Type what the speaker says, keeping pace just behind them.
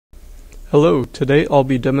Hello, today I'll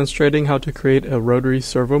be demonstrating how to create a rotary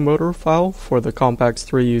servo motor file for the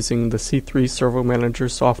Compax3 using the C3 ServoManager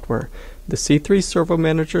software. The C3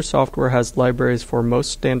 ServoManager software has libraries for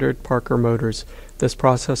most standard Parker motors. This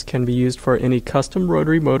process can be used for any custom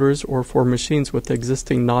rotary motors or for machines with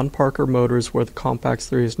existing non-Parker motors where the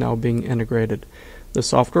Compax3 is now being integrated. The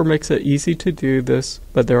software makes it easy to do this,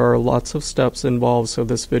 but there are lots of steps involved, so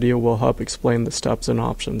this video will help explain the steps and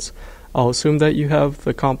options. I'll assume that you have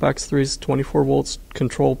the Compax3's 24 volts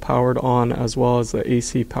control powered on as well as the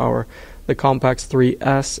AC power. The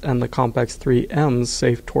Compax3S and the Compax3M's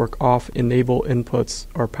safe torque off enable inputs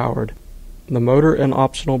are powered. The motor and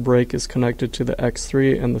optional brake is connected to the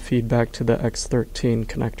X3 and the feedback to the X13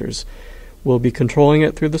 connectors. We'll be controlling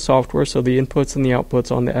it through the software, so the inputs and the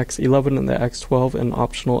outputs on the X11 and the X12 and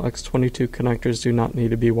optional X22 connectors do not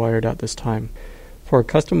need to be wired at this time. For a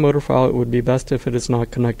custom motor file, it would be best if it is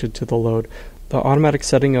not connected to the load. The automatic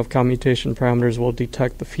setting of commutation parameters will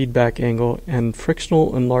detect the feedback angle, and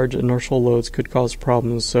frictional and large inertial loads could cause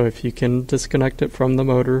problems, so if you can disconnect it from the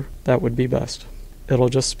motor, that would be best. It'll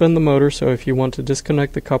just spin the motor, so if you want to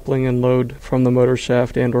disconnect the coupling and load from the motor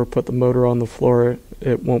shaft and or put the motor on the floor,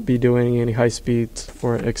 it won't be doing any high speeds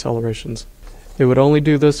or accelerations. It would only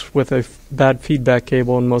do this with a bad feedback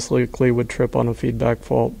cable and most likely would trip on a feedback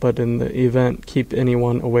fault, but in the event, keep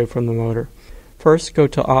anyone away from the motor. First, go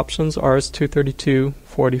to Options, RS-232,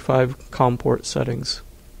 45 COM port settings.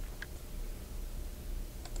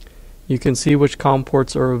 You can see which COM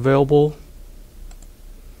ports are available.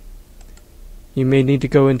 You may need to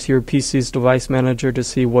go into your PC's device manager to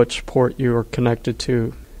see which port you are connected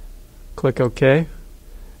to. Click OK.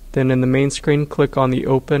 Then in the main screen, click on the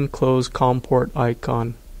Open Close COM port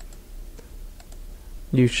icon.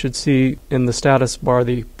 You should see in the status bar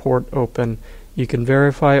the port open. You can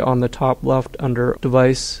verify on the top left under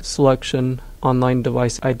Device Selection, Online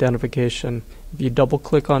Device Identification. If you double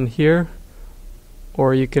click on here,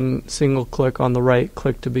 or you can single click on the right,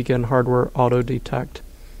 click to begin hardware auto detect.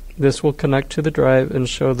 This will connect to the drive and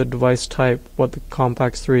show the device type, what the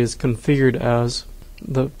Compax3 is configured as,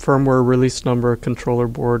 the firmware release number, controller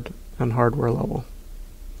board, and hardware level.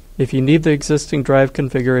 If you need the existing drive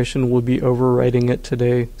configuration, we'll be overwriting it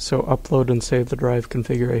today, so upload and save the drive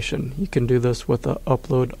configuration. You can do this with the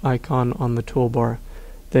upload icon on the toolbar.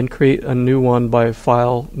 Then create a new one by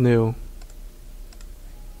File, New.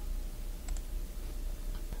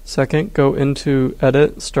 Second, go into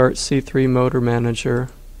Edit, Start C3 Motor Manager,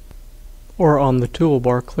 or on the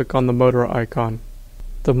toolbar, click on the motor icon.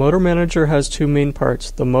 The Motor Manager has two main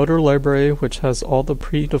parts, the Motor Library, which has all the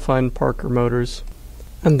predefined Parker motors,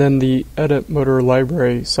 and then the Edit Motor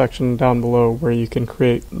Library section down below where you can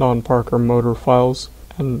create non-Parker motor files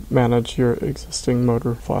and manage your existing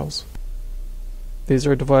motor files. These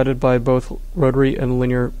are divided by both rotary and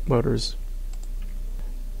linear motors.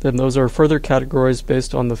 Then those are further categorized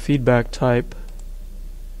based on the feedback type,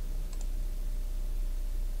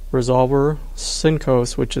 Resolver,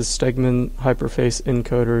 Syncos, which is Stegman hyperface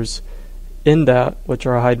encoders, Indat, which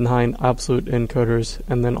are hide and hide absolute encoders,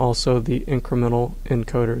 and then also the incremental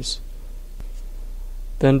encoders.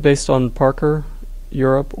 Then based on Parker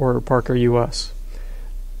Europe or Parker US.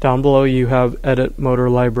 Down below you have Edit Motor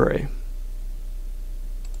Library.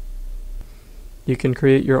 You can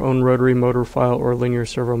create your own rotary motor file or linear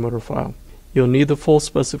servo motor file. You'll need the full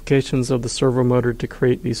specifications of the servo motor to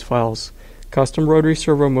create these files. Custom rotary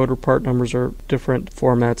servo motor part numbers are different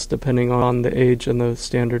formats depending on the age and the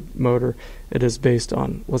standard motor it is based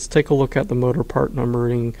on. Let's take a look at the motor part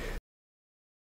numbering